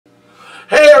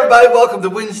everybody, welcome to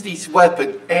Wednesday's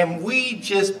Weapon. And we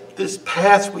just, this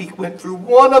past week, went through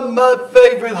one of my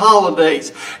favorite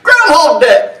holidays, Groundhog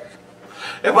Day.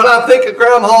 And when I think of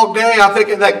Groundhog Day, I think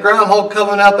of that groundhog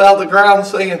coming up out of the ground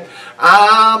saying,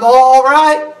 I'm all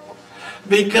right.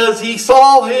 Because he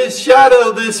saw his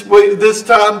shadow this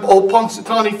time, old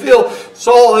Punxsutawney Phil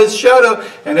saw his shadow,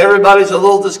 and everybody's a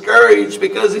little discouraged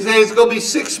because he says it's going to be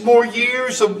 6 more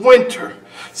years of winter.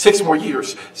 6 more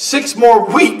years. 6 more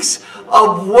weeks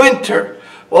of winter.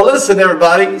 Well, listen,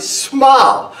 everybody,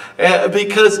 smile.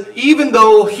 Because even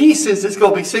though he says it's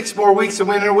going to be 6 more weeks of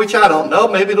winter, which I don't know,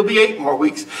 maybe it'll be 8 more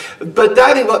weeks. But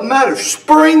that ain't what matters.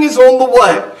 Spring is on the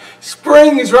way.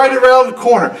 Spring is right around the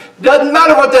corner. Doesn't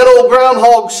matter what that old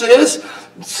groundhog says.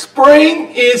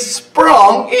 Spring is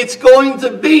sprung. It's going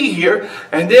to be here.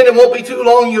 And then it won't be too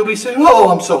long. You'll be saying, oh,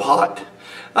 I'm so hot.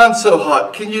 I'm so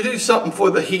hot. Can you do something for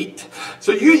the heat?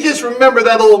 So you just remember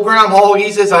that old groundhog.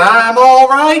 He says, I'm all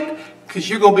right, because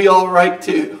you're going to be all right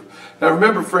too. Now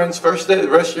remember, friends, first day of the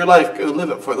rest of your life, go live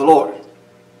it for the Lord.